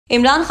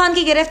इमरान खान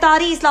की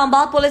गिरफ्तारी,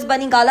 इस्लामाबाद पुलिस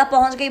बनीगाला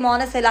पहुंच गई।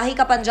 परवैज इलाही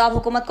का पंजाब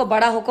हुकूमत को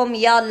बड़ा हुक्म,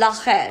 या अल्लाह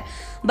खैर।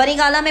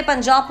 बनीगाला में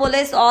पंजाब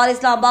पुलिस और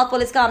इस्लामाबाद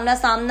पुलिस का आमना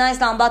सामना।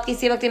 इस्लामाबाद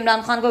किसी वक्त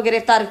इमरान खान को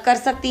गिरफ्तार कर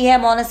सकती है।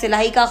 परवैज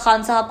इलाही का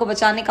खान साहब को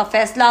बचाने का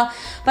फैसला।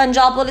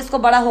 पंजाब पुलिस को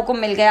बड़ा हुक्म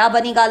मिल गया।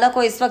 बनीगाला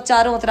को इस वक्त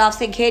चारों तरफ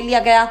से घेर लिया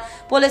गया।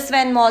 पुलिस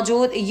वैन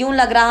मौजूद। यूं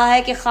लग रहा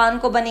है कि खान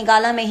को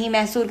बनीगाला में ही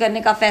महसूर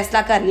करने का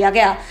फैसला कर लिया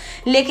गया,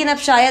 लेकिन अब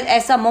शायद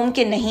ऐसा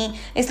मुमकिन नहीं।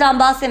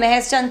 इस्लामाबाद से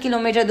महज चंद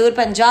किलोमीटर दूर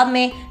पंजाब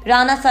में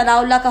राना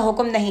सनाउल्लाह का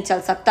हुक्म नहीं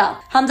चल सकता।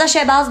 हमजा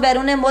शहबाज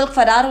बैरून मुल्क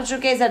फरार हो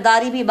चुके।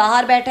 जरदारी भी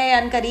बाहर बैठे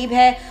हैं। अनकरीब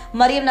है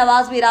मरियम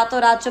नवाज भी रातों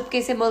रात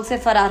चुपके से मुल्क से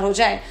फरार हो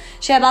जाए।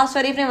 शहबाज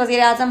शरीफ ने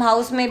वजीर आजम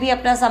हाउस में भी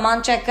अपना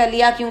सामान चेक कर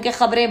लिया, क्योंकि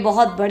खबरें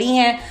बहुत बड़ी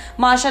हैं।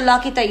 माशाल्लाह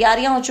की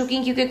तैयारियां हो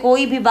चुकी, क्योंकि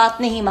कोई भी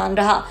बात नहीं मान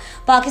रहा।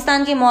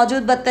 पाकिस्तान की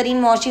मौजूद बदतरीन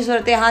मौशी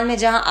सूरत हाल में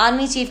जहां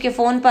आर्मी चीफ के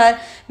फोन पर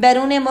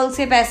बैरून मुल्क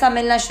से पैसा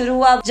मिलना शुरू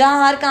हुआ,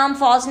 जहां हर काम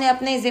फौज ने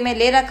अपने जिम्मे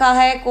ले रखा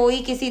है, कोई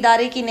किसी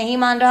इदारे की नहीं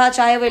मान रहा,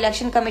 चाहे वो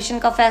इलेक्शन कमीशन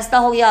का फैसला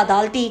हो या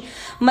अदालती।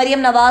 मरियम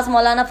नवाज,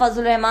 मौलाना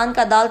फजल रहमान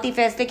का अदालती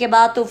फैसले के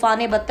बाद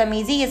तूफान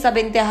बदतमीजी, ये सब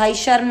इंतहाई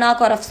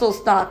शर्मनाक और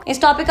अफसोसनाक।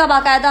 इस टॉपिक का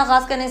बाकायदा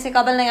आगाज करने से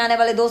कबल नए आने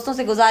वाले दोस्तों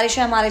से गुजारिश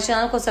है हमारे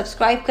चैनल को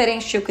सब्सक्राइब करें।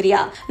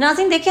 शुक्रिया।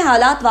 नाज़रीन, देखिए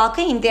हालात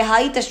वाकई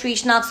इंतहाई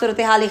तशवीशनाक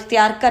सूरत हाल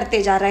इख्तियार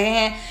करते जा रहे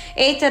हैं।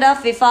 एक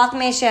तरफ विफाक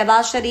में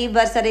शहबाज शरीफ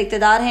बरसर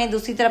इक़्तिदार हैं,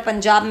 दूसरी तरफ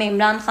पंजाब में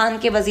इमरान खान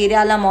के वजीर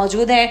आला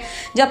मौजूद है।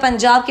 जब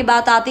पंजाब की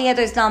बात आती है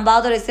तो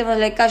इस्लामाबाद और इससे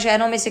मुतल्लिका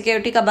शहरों में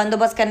सिक्योरिटी का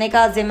बंदोबस्त करने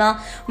का जिम्मा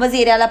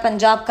वजीर आला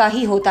पंजाब का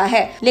ही होता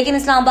है, लेकिन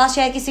इस्लामाबाद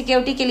शहर की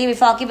सिक्योरिटी के लिए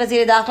विफाकी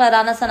वजीर दाखिला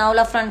राना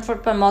सनाउल्लाह फ्रंट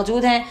फुट पर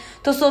मौजूद हैं।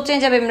 तो सोचें,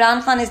 जब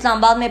इमरान खान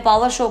इस्लामाबाद में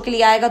पावर शो के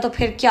लिए आएगा तो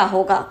फिर क्या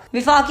होगा।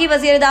 विफाकी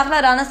वजीर दाखिला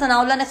राना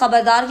सनाउल्लाह ने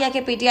खबरदार किया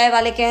कि पीटीआई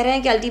वाले कह रहे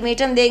हैं कि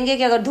अल्टीमेटम देंगे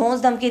कि अगर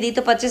धौंस धमकी दी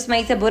तो 25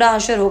 मई से बुरा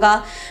हशर होगा।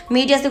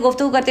 मीडिया से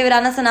गुफ्तगू करते हुए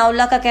राना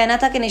सनाउल्लाह का कहना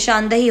था कि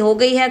निशानदही हो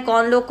गई है,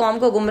 कौन लोग कौम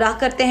को गुमराह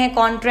करते हैं,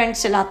 कौन ट्रेंड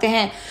चलाते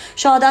हैं।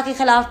 शोहदा के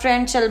खिलाफ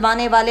ट्रेंड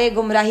चलवाने वाले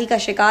गुमराही का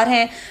शिकार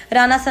हैं।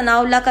 राना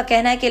सनाउल्लाह का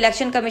कहना है कि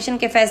इलेक्शन कमीशन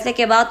के फैसले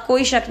के बाद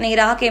कोई शक नहीं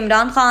रहा कि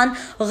इमरान खान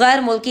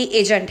गैर मुल्की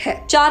एजेंट है।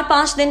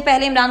 4-5 दिन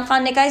पहले इमरान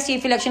खान ने कहा इस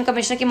चीफ इलेक्शन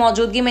कमिश्नर की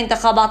मौजूदगी में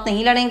इंतखाबात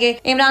नहीं लड़ेंगे।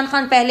 इमरान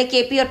खान पहले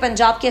केपी और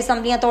पंजाब की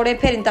असम्बलियां तोड़े,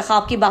 फिर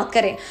इंतखाब की बात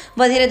करें।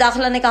 वजीर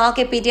दाखिला ने कहा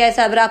कि पीटीआई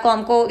सरबराह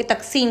कौम को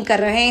तकसीम कर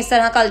रहे हैं। इस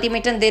तरह का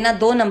अल्टीमेटम देना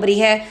 2 नंबरी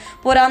है।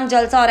 पुरअमन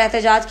जलसा और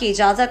एहतजाज की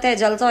इजाजत है,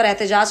 जलसा और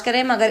एहतजाज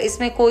करें, मगर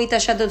इसमें कोई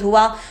तशद्दुद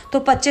हुआ तो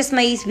 25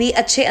 मई भी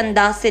अच्छे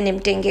अंदाज से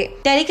निपटेंगे।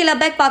 तहरीक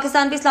लब्बैक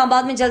पाकिस्तान भी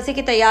इस्लामाबाद में जलसे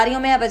की तैयारियों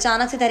में। अब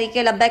अचानक से तहरीक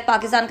लब्बैक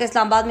पाकिस्तान का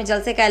इस्लामाबाद में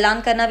जलसे का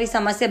ऐलान करना भी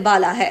समझ से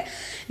बाला है।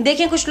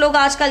 देखिए, कुछ लोग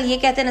आजकल ये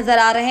कहते नजर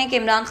आ रहे हैं कि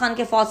इमरान खान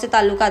के फौज से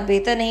ताल्लुकात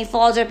बेहतर नहीं,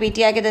 फौज और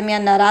पीटीआई के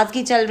दरमियान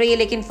नाराजगी चल रही है।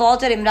 लेकिन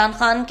फौज और इमरान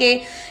खान के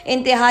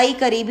इंतहाई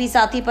करीबी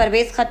साथी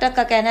परवेज खटक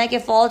का कहना है कि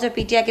फौज और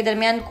पीटीआई के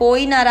दरमियान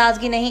कोई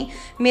नाराजगी नहीं,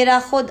 मेरा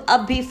खुद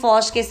अब भी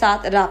फौज के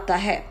साथ राब्ता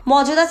है।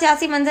 मौजूदा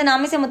सियासी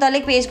मंजरनामे से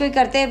मुतालिक पेशगोई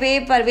करते हुए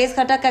परवेज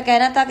खटक का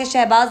कहना था कि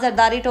शहबाज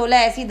जरदारी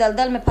टोला ऐसी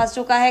दलदल में फंस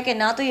चुका है कि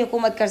ना तो ये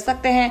हुकूमत कर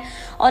सकते हैं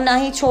और ना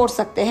ही छोड़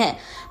सकते हैं।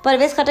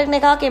 परवेज खटक ने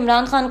कहा कि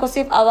इमरान खान को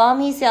सिर्फ अवाम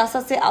ही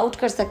सियासत से आउट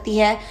कर सकती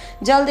है।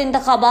 जल्द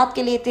इंतखाबात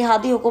के लिए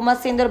इत्तेहादी हुकूमत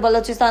सिंध और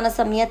बलोचिस्तान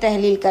असम्बलियां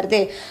तहलील कर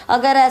दे।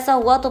 अगर ऐसा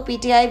हुआ तो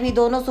पीटीआई भी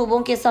दोनों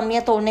सूबों की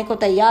असम्बलियां तोड़ने को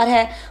तैयार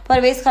है।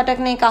 परवेज खटक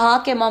ने कहा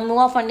कि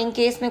ममनुआ फंडिंग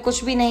केस में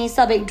कुछ भी नहीं,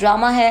 सब एक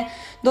ड्रामा है।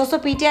 दोस्तों,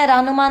 पीटीआई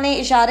रहनुमा ने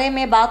इशारे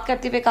में बात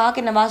करते हुए कहा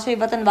कि नवाज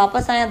शरीफ वतन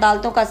वापस आए,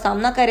 अदालतों का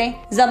सामना करें,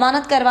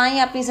 जमानत करवाएं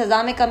या अपनी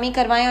सजा में कमी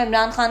करवाएं और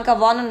इमरान खान का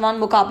 1-on-1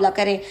 मुकाबला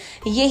करें।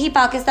 यही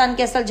पाकिस्तान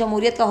की असल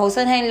जमहूरियत का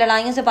हुस्न है। इन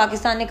लड़ाइयों से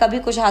पाकिस्तान ने कभी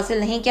कुछ हासिल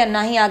नहीं किया,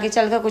 ना ही आगे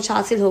चलकर कुछ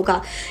हासिल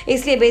होगा।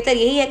 इसलिए बेहतर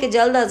यही है कि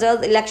जल्द अज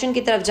जल्द इलेक्शन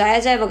की तरफ जाया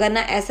जाए,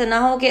 वगरना ऐसा ना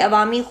हो कि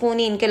अवामी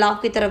खूनी इनकलाब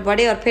की तरफ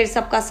बढ़े और फिर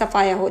सबका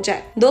सफाया हो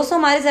जाए। दोस्तों,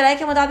 हमारे जराये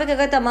के मुताबिक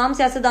अगर तमाम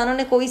सियासतदानों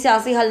ने कोई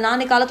सियासी हल ना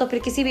निकाला तो फिर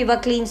किसी भी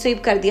वक्त क्लीन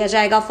स्वीप कर दिया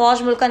जाएगा।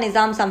 फौज मुल्क का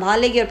निजाम संभाल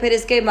लेगी और फिर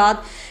इसके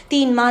बाद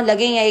 3 माह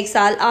लगे या 1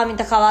 साल, आम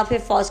इंतखाबात फिर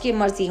फौज की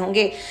मर्जी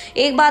होंगे।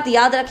 एक बात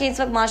याद रखें, इस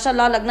वक्त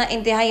माशाल्लाह लगना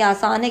इंतहाई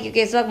आसान है,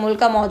 क्योंकि इस वक्त मुल्क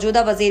का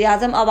मौजूदा वजीर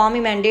आजम अवामी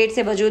मैंडेट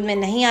से वजूद में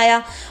नहीं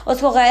आया,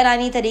 उसको गैर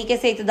आईनी तरीके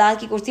से इक़्तिदार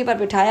की कुर्सी पर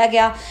बिठाया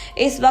गया।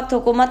 इस वक्त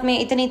हुकूमत में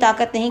इतनी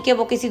ताकत नहीं कि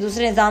वो किसी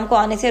दूसरे निजाम को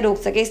आने से रोक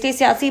सके। इसलिए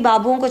सियासी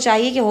बाबुओं को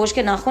चाहिए कि होश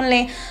के नाखुन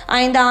लें,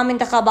 आइंदा आम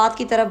इंतखाबात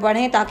की तरफ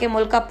बढ़ें ताकि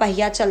मुल्क का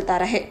पहिया चलता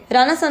रहे।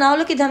 राना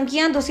सनाउल्लाह की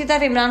धमकियां, दूसरी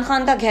तरफ इमरान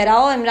खान का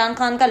घेराव, इमरान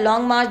खान का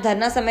लॉन्ग मार्च,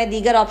 धरना समेत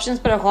दीगर ऑप्शंस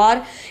पर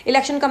गौर,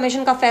 इलेक्शन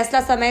कमीशन का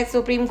फैसला समेत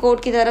सुप्रीम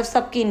कोर्ट की तरफ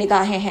सबकी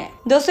निगाहें हैं।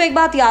 दोस्तों, एक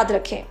बात याद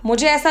रखें,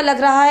 मुझे ऐसा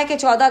लग रहा है कि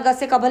 14 अगस्त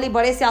से कबल ही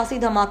बड़े सियासी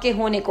धमाके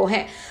होने को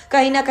हैं।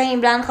 कहीं ना कहीं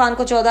इमरान खान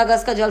को 14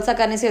 अगस्त का जलसा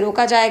करने से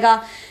रोका जाएगा,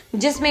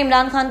 जिसमें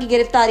इमरान खान की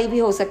गिरफ्तारी भी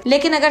हो सकती।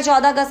 लेकिन अगर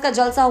 14 अगस्त का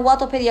जलसा हुआ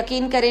तो फिर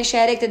यकीन करें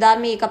शहर इक़्तिदार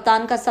में ये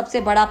कप्तान का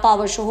सबसे बड़ा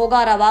पावर शो होगा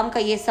और आवाम का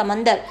ये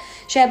समंदर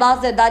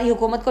शहबाज जरदारी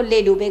हुकूमत को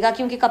ले डूबेगा,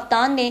 क्योंकि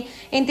कप्तान ने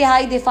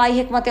इंतहाई दिफाई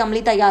हिकमत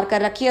अमली तैयार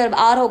कर रखी है और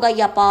आर होगा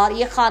या पार,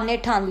 ये खान ने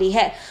ठान ली है। ली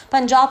है।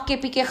 पंजाब के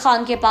पीके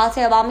खान के पास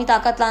है, अवामी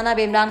ताकत लाना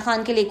इमरान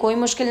खान के लिए कोई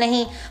मुश्किल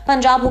नहीं।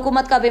 पंजाब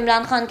हुकूमत का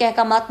इमरान खान के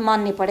अहकामात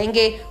मानने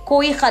पड़ेंगे,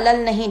 कोई खलल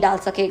नहीं डाल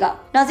सकेगा।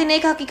 नाज़रीन,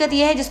 एक हकीकत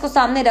यह है जिसको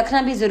सामने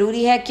रखना भी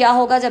जरूरी है। क्या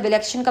होगा जब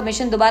इलेक्शन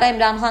कमीशन दोबारा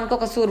इमरान खान को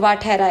कसूरवार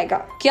ठहराएगा?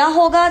 क्या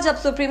होगा जब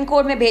सुप्रीम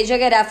कोर्ट में भेजे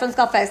गए रेफरेंस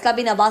का फैसला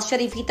भी नवाज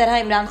शरीफ की तरह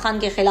इमरान खान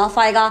के खिलाफ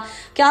आएगा?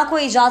 क्या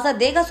कोई इजाजत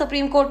देगा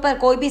सुप्रीम कोर्ट पर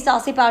कोई भी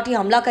सियासी पार्टी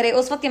हमला करे?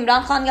 उस वक्त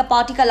इमरान खान या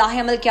पार्टी का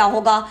लाहेअमल क्या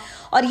होगा?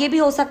 और ये भी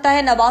हो सकता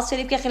है नवाज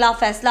शरीफ के खिलाफ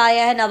फैसला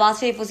आया है, नवाज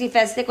शरीफ उसी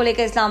फैसले को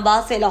लेकर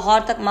इस्लामाबाद से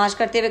लाहौर तक मार्च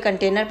करते हुए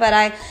कंटेनर पर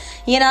आए,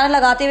 ये नारा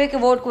लगाते हुए कि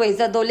वोट को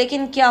इज्जत दो।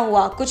 लेकिन क्या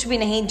हुआ? कुछ भी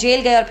नहीं।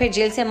 जेल गए और फिर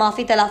जेल से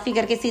माफी तलाफी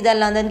करके सीधा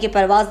लंदन की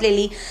परवाज ले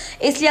ली।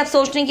 इसलिए अब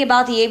सोचने की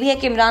बात यह भी है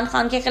कि इमरान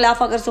खान के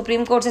खिलाफ अगर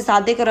सुप्रीम कोर्ट से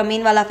सादिक और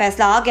अमीन वाला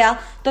फैसला आ गया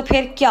तो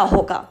फिर क्या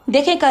होगा?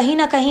 देखें, कहीं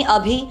ना कहीं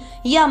अभी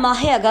या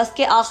माह अगस्त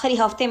के आखिरी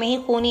हफ्ते में ही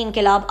खूनी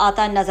इनकलाब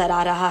आता नजर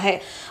आ रहा है।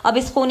 अब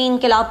इस खूनी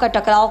इनकलाब का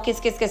टकराव किस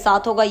किस के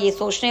साथ होगा, ये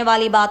सोचने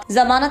वाली बात।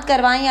 जमानत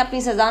करवाएं या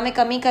अपनी सजा में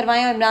कमी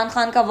करवाएं और इमरान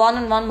खान का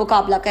 1-on-1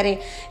 मुकाबला करें,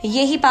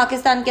 यही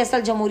पाकिस्तान की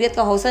असल जमहूरियत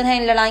का हुस्न है।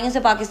 इन लड़ाइयों से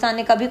पाकिस्तान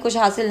ने कभी कुछ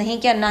हासिल नहीं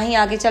किया, ना ही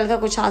आगे चलकर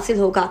कुछ हासिल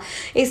होगा।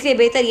 इसलिए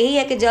बेहतर यही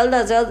है कि जल्द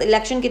अज जल्द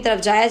इलेक्शन की तरफ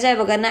जाया जाए,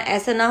 वगरना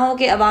ऐसा ना हो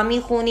कि अवामी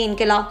खूनी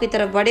इनकलाब की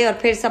तरफ बढ़े और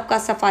फिर सबका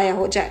सफाया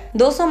हो जाए।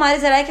 दोस्तों, हमारे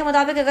जराये के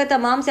मुताबिक अगर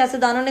तमाम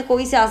सियासतदानों ने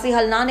कोई सियासी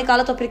हल ना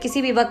निकाला तो फिर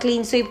किसी भी वक्त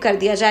क्लीन स्वीप कर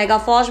दिया जाएगा।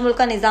 फौज मुल्क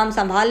का निजाम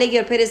संभाल लेगी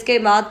और फिर इसके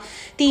बाद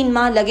 3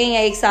 माह लगे या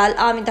 1 साल,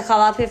 आम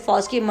इंतखाबात फिर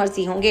फौज की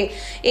मर्जी होंगे।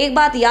 एक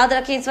बात याद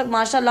रखें, इस वक्त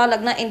माशाअल्लाह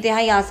लगना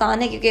इंतहाई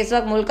आसान है क्योंकि इस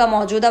वक्त मुल्क का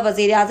मौजूदा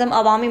वजीर आजम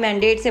अवामी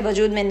मैंडेट से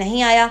वजूद में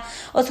नहीं आया,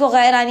 उसको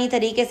गैर आईनी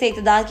तरीके से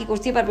इक़्तिदार की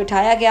कुर्सी पर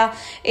बिठाया गया।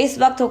 इस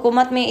वक्त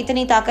हुकूमत में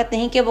इतनी ताकत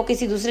नहीं कि वो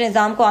किसी दूसरे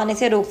निजाम को आने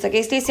से रोक सके।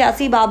 इसलिए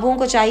सियासी बाबुओं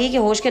को चाहिए कि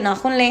होश के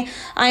नाखुन लें,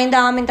 आइंदा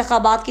आम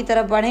इंतखाबात की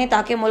तरफ बढ़ें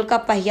ताकि मुल्क का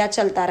पहिया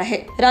चलता रहे।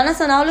 राना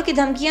सनाउल्लाह की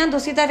धमकियां,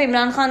 दूसरी तरफ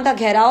इमरान खान का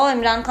घेराव,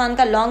 इमरान खान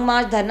का लॉन्ग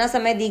मार्च, धरना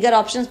समेत दीगर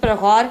ऑप्शंस पर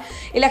गौर,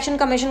 इलेक्शन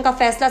कमीशन का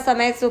फैसला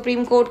समेत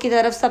सुप्रीम कोर्ट की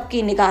तरफ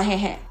सबकी निगाहें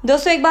हैं।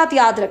 दोस्तों, एक बात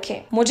याद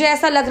रखें, मुझे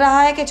ऐसा लग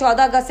रहा है कि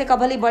 14 अगस्त से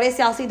कबल ही बड़े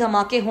सियासी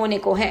धमाके होने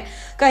को हैं।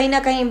 कहीं ना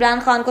कहीं इमरान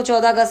खान को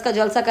 14 अगस्त का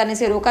जलसा करने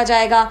से रोका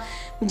जाएगा,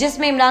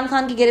 जिसमें इमरान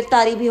खान की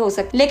गिरफ्तारी भी हो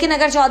सकती। लेकिन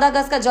अगर 14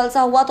 अगस्त का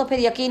जलसा हुआ तो फिर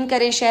यकीन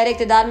करें शहर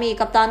इक़्तिदार में ये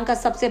कप्तान का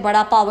सबसे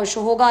बड़ा पावर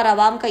शो होगा और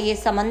आवाम का ये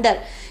समंदर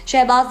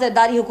शहबाज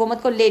जरदारी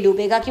हुकूमत को ले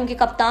डूबेगा, क्योंकि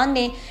कप्तान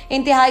ने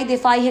इंतहाई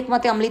दिफाई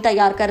हिकमत अमली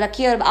तैयार कर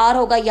रखी है और आर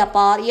होगा या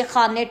पार, ये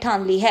खान ने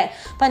ठान ली है।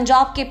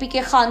 पंजाब के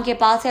पीके खान के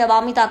पास है,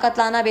 अवामी ताकत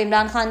लाना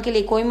इमरान खान के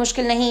लिए कोई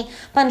मुश्किल नहीं।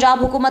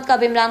 पंजाब हुकूमत का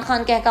इमरान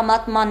खान के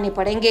अहकामात मानने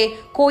पड़ेंगे,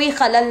 कोई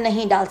खलल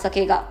नहीं डाल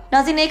सकेगा।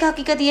 नाज़रीन, एक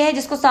हकीकत यह है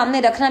जिसको सामने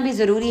रखना भी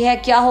जरूरी है।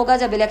 क्या होगा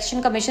जब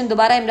इलेक्शन कमीशन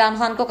दोबारा इमरान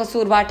खान को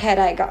कसूरवार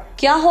ठहराएगा?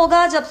 क्या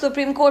होगा जब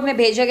सुप्रीम कोर्ट में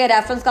भेजे गए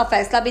रेफरेंस का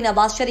फैसला भी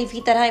नवाज शरीफ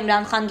की तरह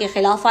इमरान खान के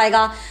खिलाफ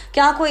आएगा?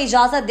 क्या कोई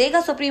इजाजत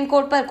देगा सुप्रीम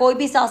कोर्ट पर कोई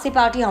भी सियासी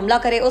पार्टी हमला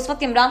करे? उस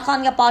वक्त इमरान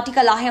खान या पार्टी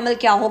का लाहेअमल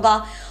क्या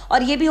होगा?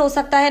 और ये भी हो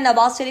सकता है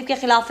नवाज शरीफ के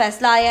खिलाफ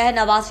फैसला आया है,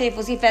 नवाज शरीफ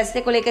उसी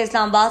फैसले को लेकर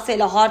इस्लामाबाद से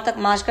लाहौर तक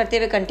मार्च करते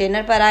हुए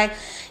कंटेनर पर आए,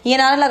 ये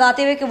नारा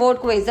लगाते हुए कि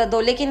वोट को इज्जत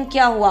दो। लेकिन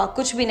क्या हुआ?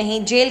 कुछ भी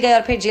नहीं। जेल गए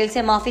और फिर जेल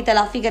से माफी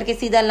तलाफी करके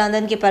सीधा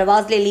लंदन की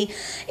परवाज ले ली।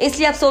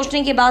 इसलिए अब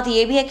सोचने की बात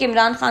यह भी है कि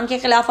इमरान खान के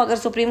खिलाफ अगर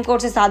सुप्रीम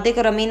कोर्ट से सादिक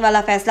और अमीन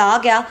वाला फैसला आ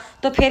गया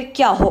तो फिर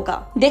क्या होगा?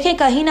 देखें,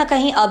 कहीं ना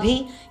कहीं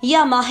अभी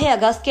या माह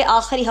अगस्त के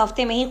आखिरी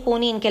हफ्ते में ही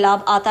खूनी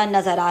इनकलाब आता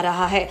नजर आ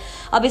रहा है।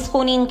 अब इस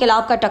खूनी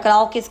इनकलाब का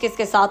टकराव किस किस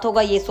के साथ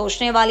होगा, ये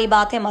सोचने वाली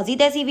बात है।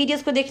 मजीद ऐसी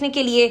वीडियोस को देखने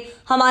के लिए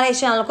हमारे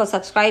चैनल को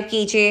सब्सक्राइब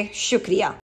कीजिए। शुक्रिया।